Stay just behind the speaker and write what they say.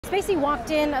Spacey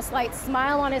walked in, a slight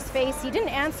smile on his face. He didn't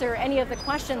answer any of the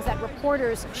questions that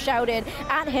reporters shouted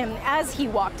at him as he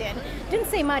walked in. Didn't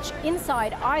say much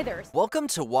inside either. Welcome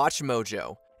to Watch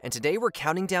Mojo, and today we're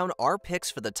counting down our picks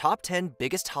for the top 10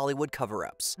 biggest Hollywood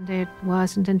cover-ups. It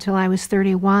wasn't until I was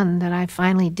 31 that I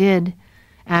finally did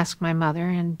ask my mother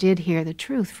and did hear the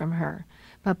truth from her.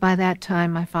 But by that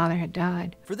time, my father had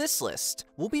died. For this list,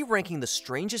 we'll be ranking the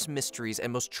strangest mysteries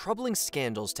and most troubling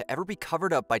scandals to ever be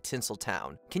covered up by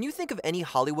Tinseltown. Can you think of any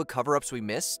Hollywood cover-ups we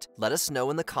missed? Let us know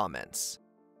in the comments.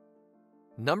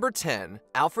 Number 10.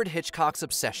 Alfred Hitchcock's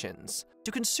Obsessions.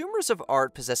 Do consumers of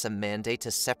art possess a mandate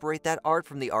to separate that art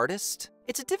from the artist?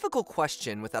 It's a difficult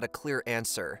question without a clear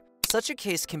answer. Such a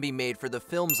case can be made for the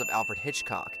films of Alfred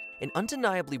Hitchcock, an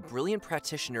undeniably brilliant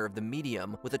practitioner of the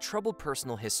medium with a troubled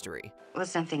personal history. Well,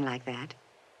 something like that.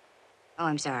 Oh,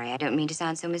 I'm sorry, I don't mean to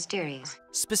sound so mysterious.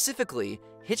 Specifically,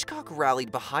 Hitchcock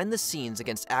rallied behind the scenes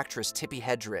against actress Tippi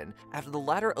Hedren after the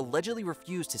latter allegedly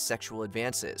refused his sexual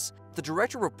advances. The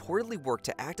director reportedly worked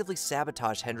to actively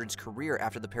sabotage Hedren's career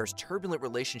after the pair's turbulent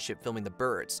relationship filming The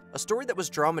Birds, a story that was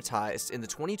dramatized in the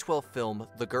 2012 film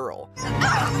The Girl.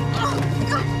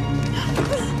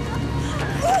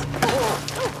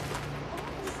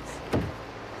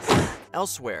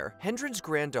 Elsewhere, Hedren's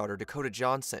granddaughter Dakota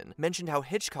Johnson mentioned how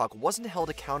Hitchcock wasn't held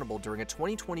accountable during a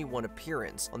 2021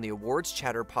 appearance on the Awards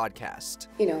Chatter podcast.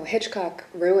 You know, Hitchcock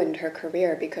ruined her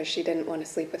career because she didn't want to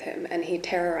sleep with him, and he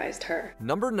terrorized her.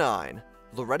 Number 9.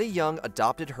 Loretta Young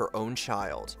adopted her own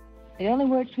child. It only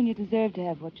works when you deserve to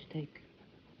have what you take.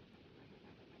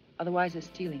 Otherwise, it's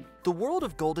stealing. The world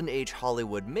of Golden Age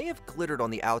Hollywood may have glittered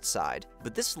on the outside,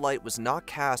 but this light was not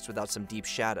cast without some deep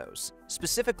shadows.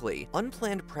 Specifically,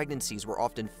 unplanned pregnancies were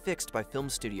often fixed by film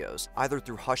studios, either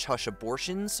through hush-hush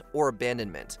abortions or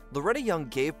abandonment. Loretta Young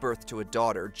gave birth to a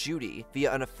daughter, Judy,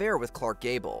 via an affair with Clark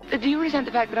Gable. Do you resent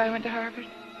the fact that I went to Harvard?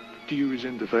 Do you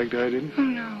resent the fact I didn't? Oh,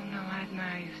 no, I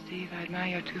admire you, Steve. I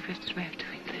admire your two-fisted way of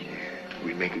doing things.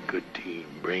 We make a good team,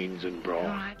 brains and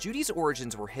brawn. Judy's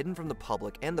origins were hidden from the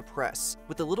public and the press,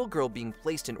 with the little girl being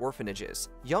placed in orphanages.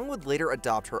 Young would later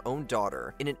adopt her own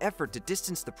daughter in an effort to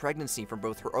distance the pregnancy from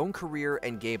both her own career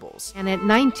and Gable's. And at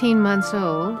 19 months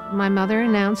old, my mother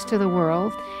announced to the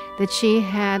world that she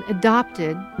had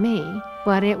adopted me,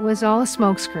 but it was all a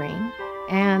smokescreen.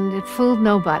 And it fooled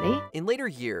nobody. In later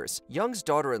years, Young's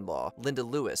daughter-in-law, Linda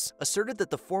Lewis, asserted that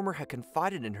the former had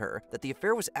confided in her that the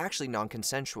affair was actually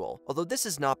non-consensual, although this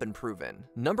has not been proven.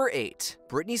 Number 8.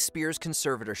 Britney Spears'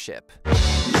 conservatorship.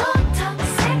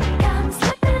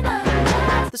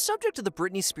 The subject of the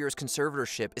Britney Spears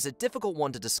conservatorship is a difficult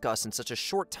one to discuss in such a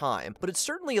short time, but it's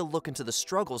certainly a look into the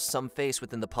struggles some face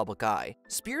within the public eye.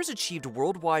 Spears achieved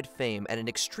worldwide fame at an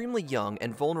extremely young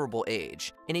and vulnerable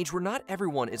age, an age where not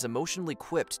everyone is emotionally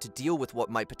equipped to deal with what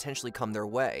might potentially come their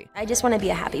way. I just want to be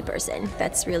a happy person.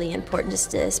 That's really important,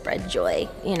 just to spread joy,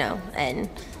 you know, and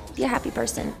be a happy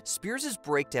person. Spears'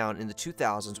 breakdown in the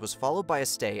 2000s was followed by a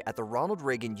stay at the Ronald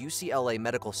Reagan UCLA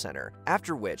Medical Center,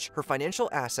 after which her financial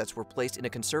assets were placed in a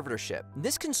conservatorship.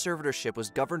 This conservatorship was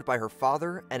governed by her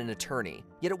father and an attorney.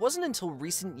 Yet it wasn't until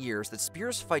recent years that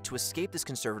Spears' fight to escape this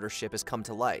conservatorship has come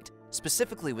to light,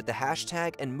 specifically with the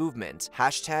hashtag and movement,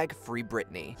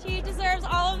 #FreeBritney. She deserves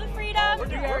all of the freedom.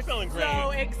 We're feeling great. So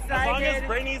excited. As long as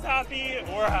Britney's happy,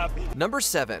 we're happy. Number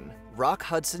 7. Rock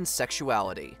Hudson's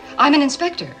sexuality. I'm an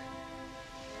inspector.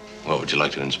 What would you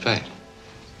like to inspect?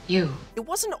 You. It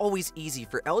wasn't always easy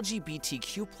for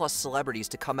LGBTQ+ celebrities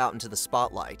to come out into the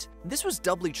spotlight. This was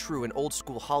doubly true in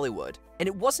old-school Hollywood, and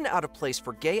it wasn't out of place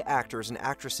for gay actors and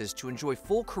actresses to enjoy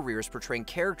full careers portraying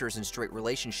characters in straight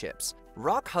relationships.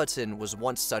 Rock Hudson was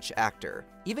one such actor,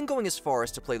 even going as far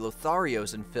as to play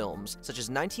Lotharios in films such as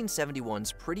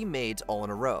 1971's Pretty Maids All in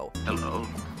a Row. Hello.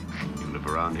 You live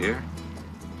around here?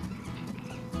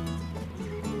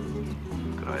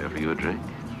 Could I offer you a drink?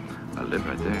 I live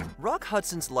right there. Rock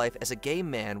Hudson's life as a gay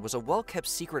man was a well-kept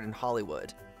secret in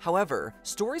Hollywood. However,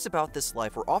 stories about this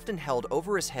life were often held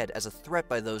over his head as a threat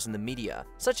by those in the media,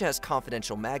 such as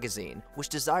Confidential magazine, which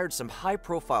desired some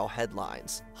high-profile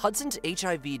headlines. Hudson's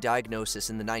HIV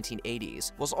diagnosis in the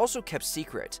 1980s was also kept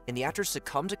secret, and the actor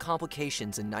succumbed to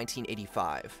complications in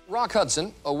 1985. Rock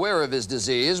Hudson, aware of his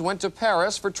disease, went to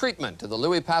Paris for treatment to the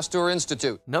Louis Pasteur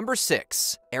Institute. Number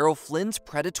 6. Errol Flynn's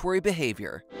predatory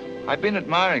behavior. I've been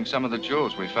admiring some of the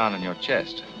jewels we found in your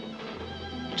chest,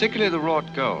 particularly the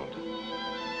wrought gold.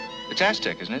 It's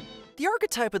Aztec, isn't it? The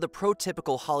archetype of the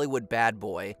prototypical Hollywood bad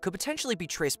boy could potentially be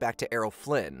traced back to Errol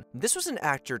Flynn. This was an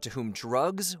actor to whom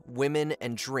drugs, women,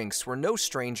 and drinks were no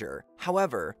stranger.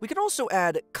 However, we can also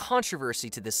add controversy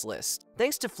to this list,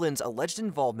 thanks to Flynn's alleged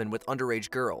involvement with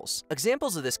underage girls.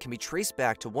 Examples of this can be traced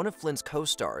back to one of Flynn's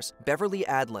co-stars, Beverly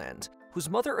Adland, whose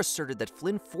mother asserted that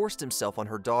Flynn forced himself on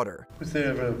her daughter. Was there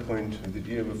ever a point that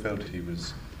you ever felt he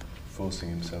was forcing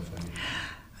himself on you?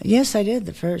 Yes, I did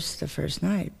the first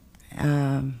night.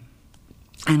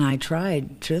 And I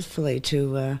tried, truthfully,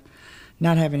 to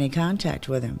not have any contact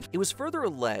with him. It was further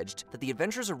alleged that the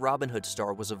Adventures of Robin Hood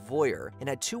star was a voyeur and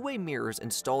had two-way mirrors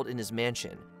installed in his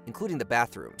mansion, including the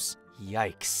bathrooms.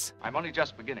 Yikes. I'm only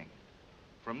just beginning.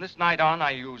 From this night on, I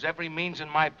use every means in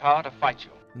my power to fight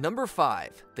you. Number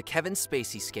 5, the Kevin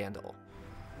Spacey Scandal.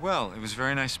 Well, it was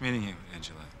very nice meeting you,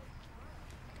 Angela.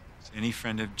 Any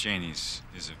friend of Janie's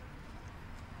is a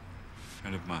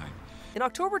friend of mine. In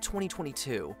October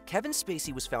 2022, Kevin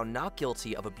Spacey was found not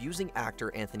guilty of abusing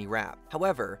actor Anthony Rapp.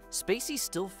 However, Spacey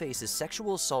still faces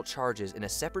sexual assault charges in a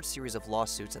separate series of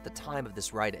lawsuits at the time of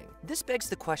this writing. This begs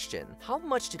the question, how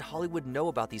much did Hollywood know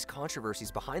about these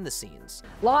controversies behind the scenes?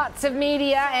 Lots of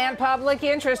media and public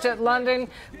interest at London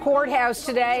courthouse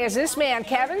today as this man,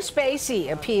 Kevin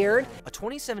Spacey, appeared. A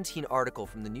 2017 article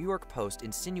from the New York Post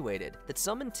insinuated that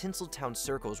some in Tinseltown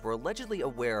circles were allegedly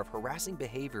aware of harassing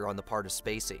behavior on the part of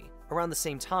Spacey. Around the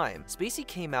same time, Spacey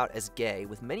came out as gay,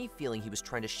 with many feeling he was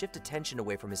trying to shift attention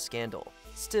away from his scandal.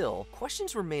 Still,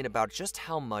 questions remain about just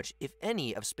how much, if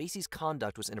any, of Spacey's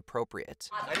conduct was inappropriate.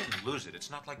 I didn't lose it. It's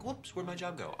not like, whoops, where'd my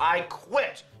job go? I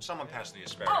quit! Someone passed the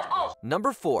asparagus.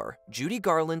 Number 4, Judy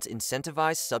Garland's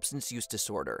incentivized substance use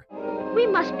disorder. We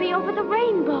must be over the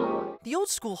rainbow. The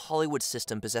old-school Hollywood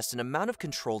system possessed an amount of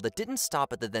control that didn't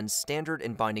stop at the then standard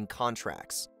and binding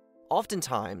contracts.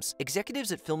 Oftentimes,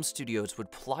 executives at film studios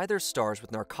would ply their stars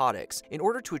with narcotics in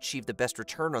order to achieve the best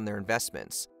return on their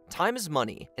investments. Time is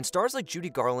money, and stars like Judy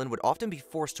Garland would often be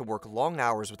forced to work long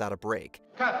hours without a break.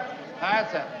 Cut.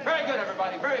 That's it. Very good,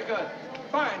 everybody. Very good.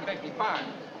 Fine, Vicky, fine.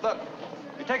 Look,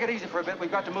 you take it easy for a bit. We've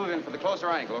got to move in for the closer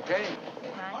angle, okay?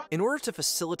 In order to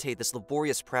facilitate this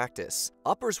laborious practice,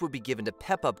 uppers would be given to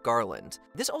pep up Garland.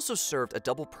 This also served a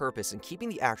double purpose in keeping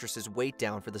the actress's weight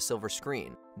down for the silver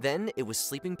screen. Then it was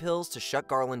sleeping pills to shut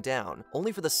Garland down,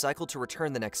 only for the cycle to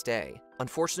return the next day.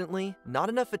 Unfortunately, not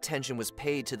enough attention was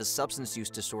paid to the substance use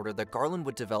disorder that Garland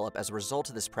would develop as a result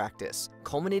of this practice,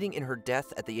 culminating in her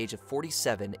death at the age of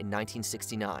 47 in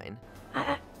 1969.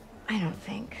 I don't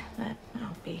think that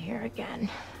I'll be here again.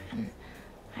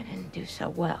 I didn't do so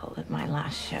well at my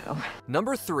last show.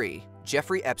 Number 3,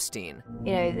 Jeffrey Epstein.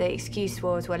 You know, the excuse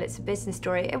was, well, it's a business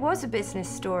story. It was a business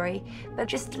story, but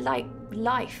just like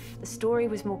life, the story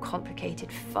was more complicated,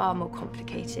 far more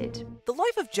complicated. The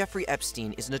life of Jeffrey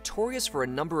Epstein is notorious for a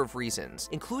number of reasons,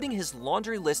 including his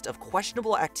laundry list of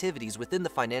questionable activities within the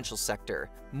financial sector.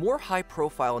 More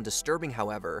high-profile and disturbing,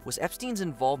 however, was Epstein's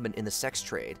involvement in the sex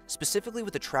trade, specifically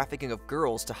with the trafficking of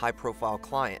girls to high-profile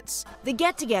clients. The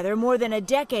get-together more than a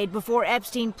decade before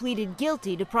Epstein pleaded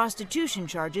guilty to prostitution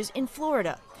charges in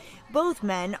Florida. Both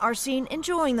men are seen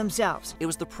enjoying themselves. It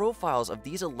was the profiles of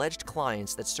these alleged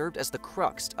clients that served as the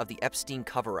crux of the Epstein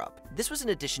cover-up. This was in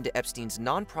addition to Epstein's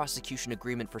non-prosecution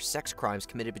agreement for sex crimes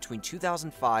committed between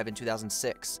 2005 and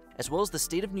 2006, as well as the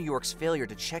state of New York's failure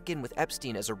to check in with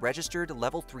Epstein as a registered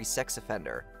Level 3 sex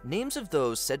offender. Names of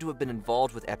those said to have been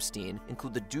involved with Epstein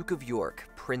include the Duke of York,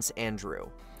 Prince Andrew.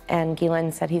 And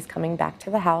Ghislaine said he's coming back to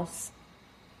the house,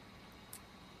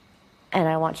 and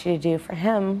I want you to do for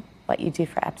him what you do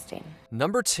for Epstein.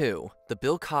 Number 2, the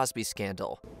Bill Cosby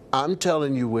Scandal. I'm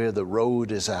telling you where the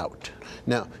road is out.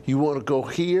 Now, you want to go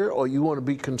here, or you want to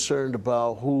be concerned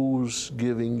about who's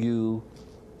giving you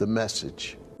the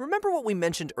message? Remember what we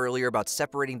mentioned earlier about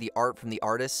separating the art from the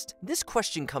artist? This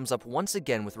question comes up once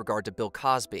again with regard to Bill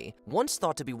Cosby, once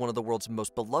thought to be one of the world's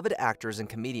most beloved actors and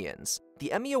comedians.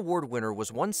 The Emmy Award winner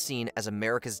was once seen as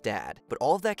America's dad, but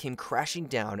all of that came crashing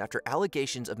down after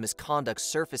allegations of misconduct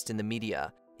surfaced in the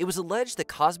media. It was alleged that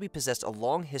Cosby possessed a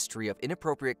long history of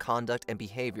inappropriate conduct and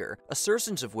behavior,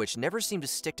 assertions of which never seemed to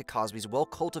stick to Cosby's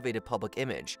well-cultivated public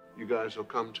image. You guys will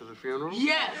come to the funeral?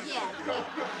 Yes!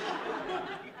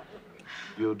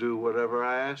 You'll do whatever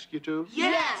I ask you to?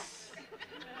 Yes!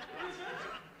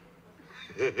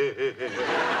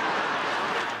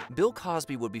 Bill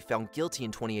Cosby would be found guilty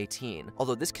in 2018,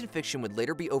 although this conviction would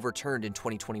later be overturned in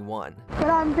 2021. But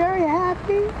I'm very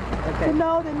happy to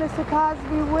know that Mr.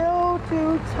 Cosby will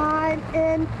do time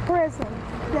in prison,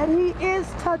 that he is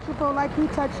touchable like he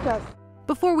touched us.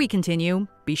 Before we continue,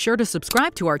 be sure to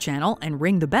subscribe to our channel and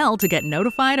ring the bell to get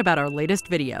notified about our latest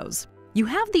videos. You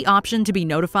have the option to be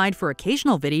notified for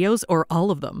occasional videos or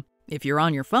all of them. If you're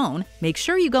on your phone, make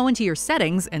sure you go into your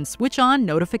settings and switch on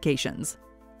notifications.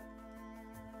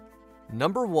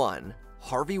 Number 1.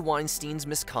 Harvey Weinstein's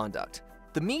misconduct.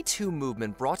 The Me Too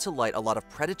movement brought to light a lot of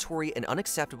predatory and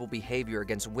unacceptable behavior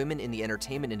against women in the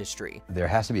entertainment industry. There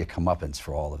has to be a comeuppance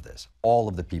for all of this, all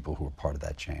of the people who are part of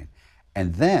that chain.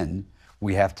 And then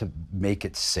we have to make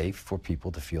it safe for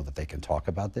people to feel that they can talk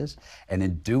about this. And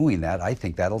in doing that, I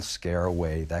think that'll scare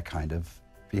away that kind of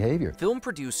behavior. Film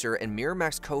producer and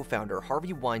Miramax co-founder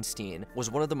Harvey Weinstein was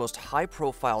one of the most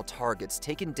high-profile targets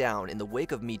taken down in the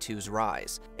wake of Me Too's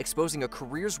rise, exposing a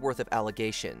career's worth of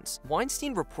allegations.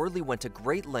 Weinstein reportedly went to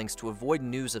great lengths to avoid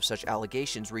news of such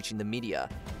allegations reaching the media.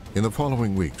 In the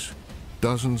following weeks,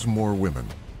 dozens more women,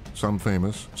 some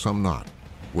famous, some not,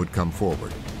 would come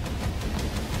forward.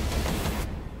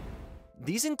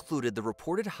 These included the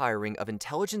reported hiring of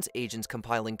intelligence agents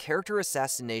compiling character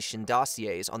assassination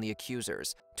dossiers on the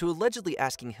accusers, to allegedly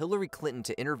asking Hillary Clinton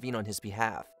to intervene on his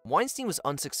behalf. Weinstein was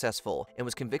unsuccessful and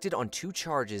was convicted on 2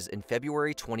 charges in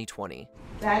February 2020.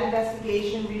 That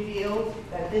investigation revealed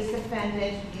that this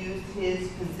defendant used his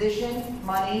position,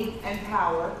 money, and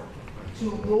power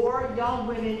to lure young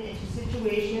women into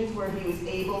situations where he was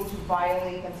able to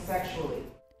violate them sexually.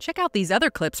 Check out these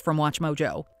other clips from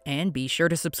WatchMojo, and be sure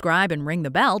to subscribe and ring the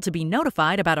bell to be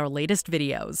notified about our latest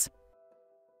videos.